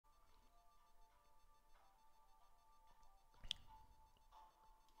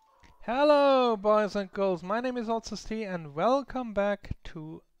Hello, boys and girls. My name is T, and welcome back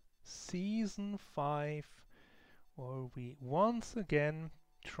to Season 5, where we once again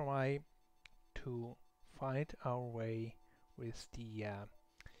try to find our way with the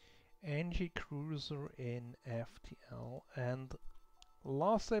Engi Cruiser in FTL. And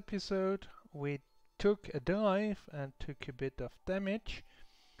last episode, we took a dive and took a bit of damage,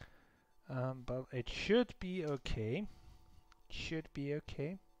 but it should be okay. Should be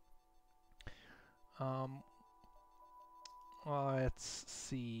okay. Um, Let's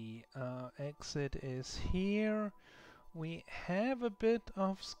see. Exit is here. We have a bit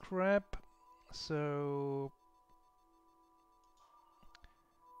of scrap, so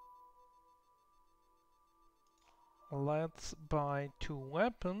let's buy 2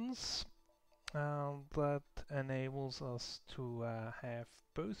 weapons. That enables us to have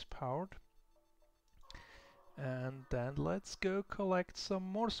both powered. And then let's go collect some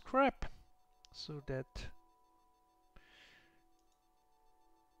more scrap, so that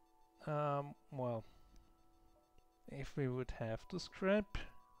well, if we would have the scrap,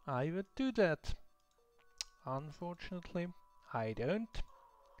 I would do that. Unfortunately, I don't.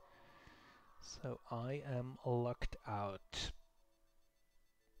 So I am locked out.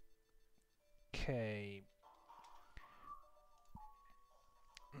 Okay.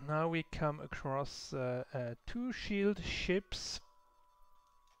 Now we come across 2 shield ships.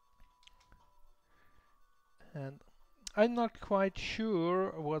 And I'm not quite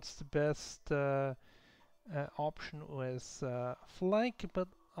sure what's the best option with flank, but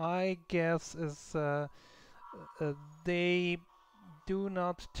I guess is they do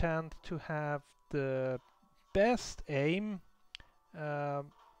not tend to have the best aim.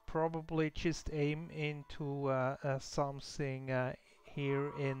 Probably just aim into something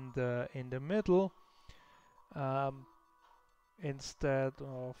here in the middle, instead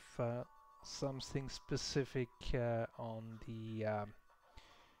of something specific on the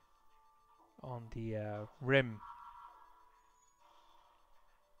rim.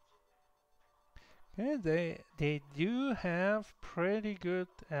 Okay, they do have pretty good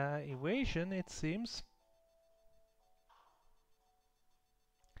evasion, it seems.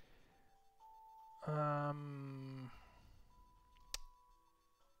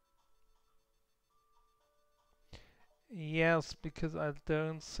 Yes, because I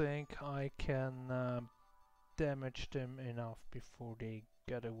don't think I can damage them enough before they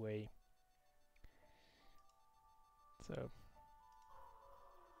get away. So,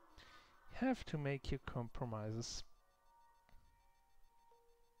 have to make your compromises.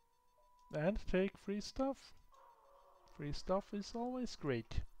 And take free stuff. Free stuff is always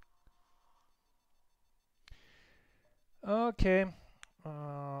great. Okay,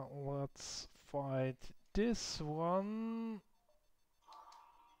 let's fight this one.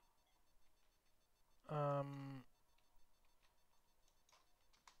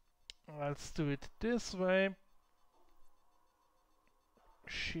 Let's do it this way.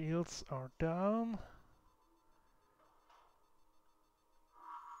 Shields are down.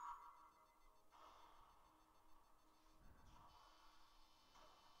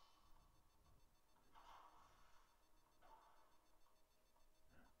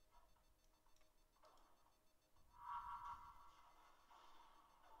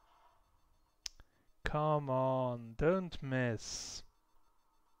 Come on, don't miss.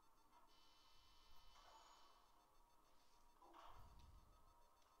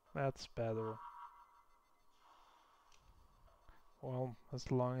 That's better. Well, as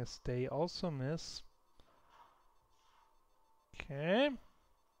long as they also miss. Okay.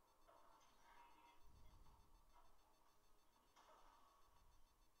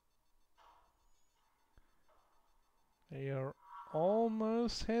 They are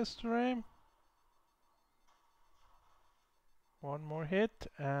almost history. One more hit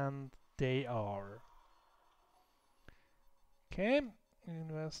and they are. Okay,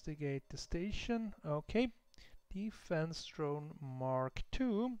 investigate the station. Okay, defense drone Mark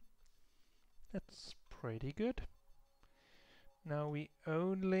II. That's pretty good. Now we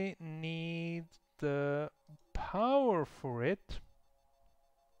only need the power for it.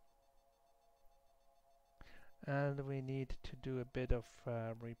 And we need to do a bit of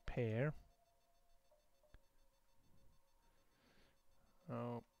repair.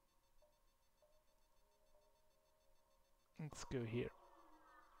 Oh, let's go here.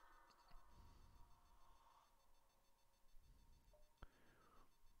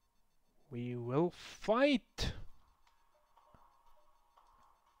 We will fight!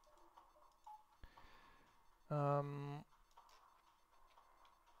 I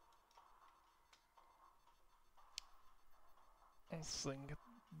think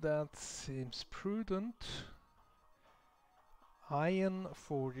That seems prudent. Iron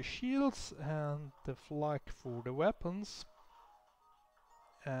for the shields and the flak for the weapons.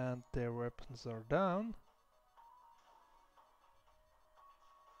 And their weapons are down.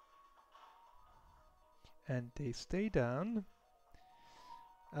 And they stay down,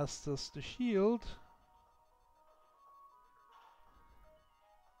 as does the shield.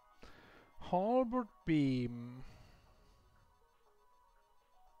 Halberd beam.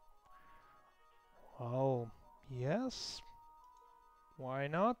 Well, yes. Why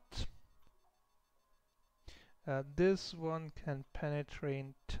not? This one can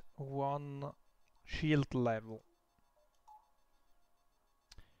penetrate one shield level.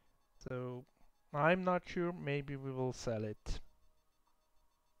 So I'm not sure, maybe we will sell it.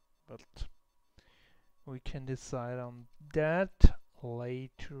 But we can decide on that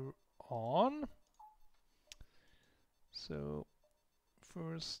later on. So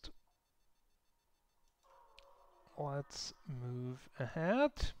first let's move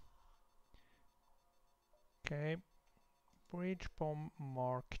ahead. Okay, Breach Bomb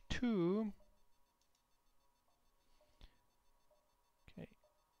Mark II. Okay,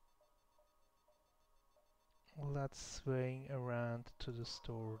 let's swing around to the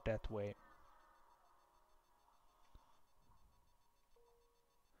store that way.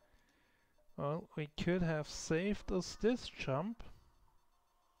 Well, we could have saved us this jump.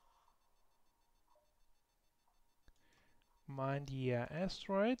 Mind the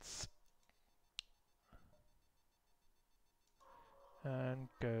asteroids. And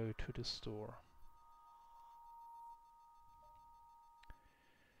go to the store.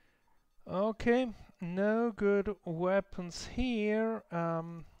 Okay, no good weapons here.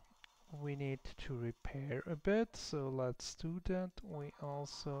 We need to repair a bit, so let's do that. We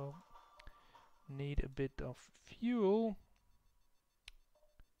also need a bit of fuel.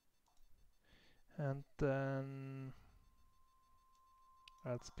 And then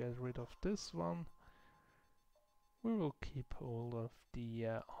let's get rid of this one. We will keep hold of the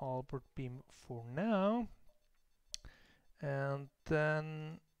halberd beam for now. And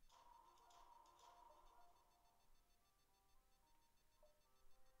then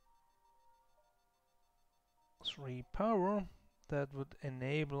repower. That would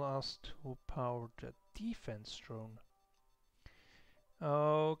enable us to power the defense drone.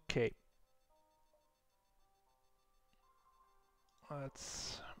 Okay.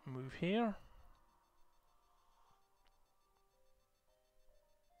 Let's move here.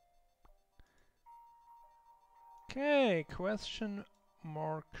 Okay, question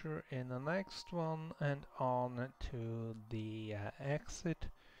marker in the next one and on to the exit.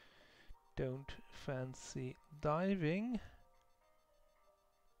 Don't fancy diving,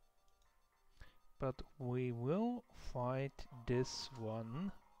 but we will fight this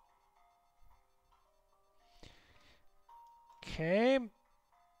one. Okay.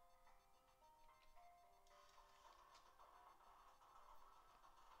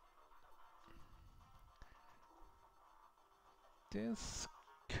 This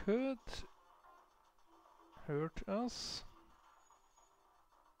could hurt us.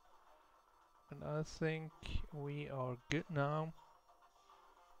 And I think we are good now.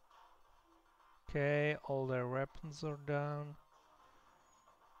 Okay, all their weapons are down.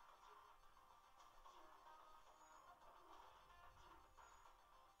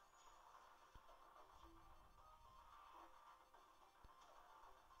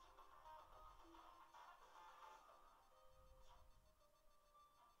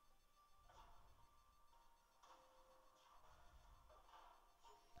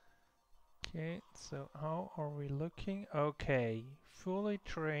 Okay, so how are we looking? Okay, fully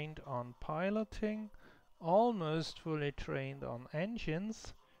trained on piloting, almost fully trained on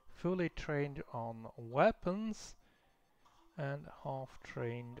engines, fully trained on weapons, and half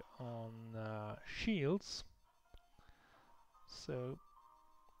trained on shields. So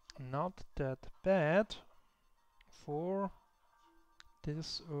not that bad for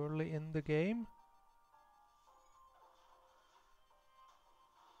this early in the game.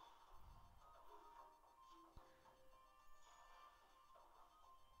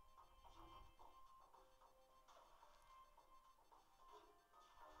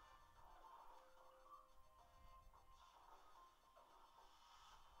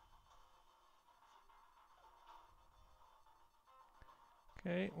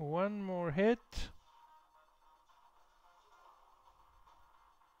 Okay, one more hit.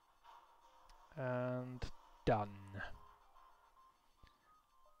 And done.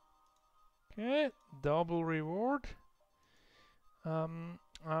 Okay, double reward.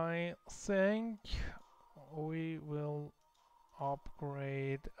 I think we will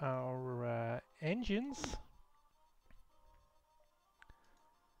upgrade with our engines,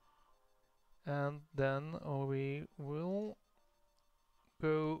 and then we will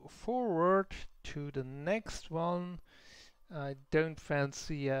go forward to the next one. I don't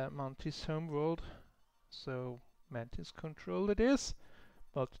fancy Mantis homeworld, so Mantis control it is,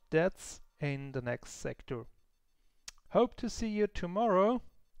 but that's in the next sector. Hope to see you tomorrow.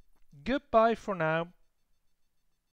 Goodbye for now.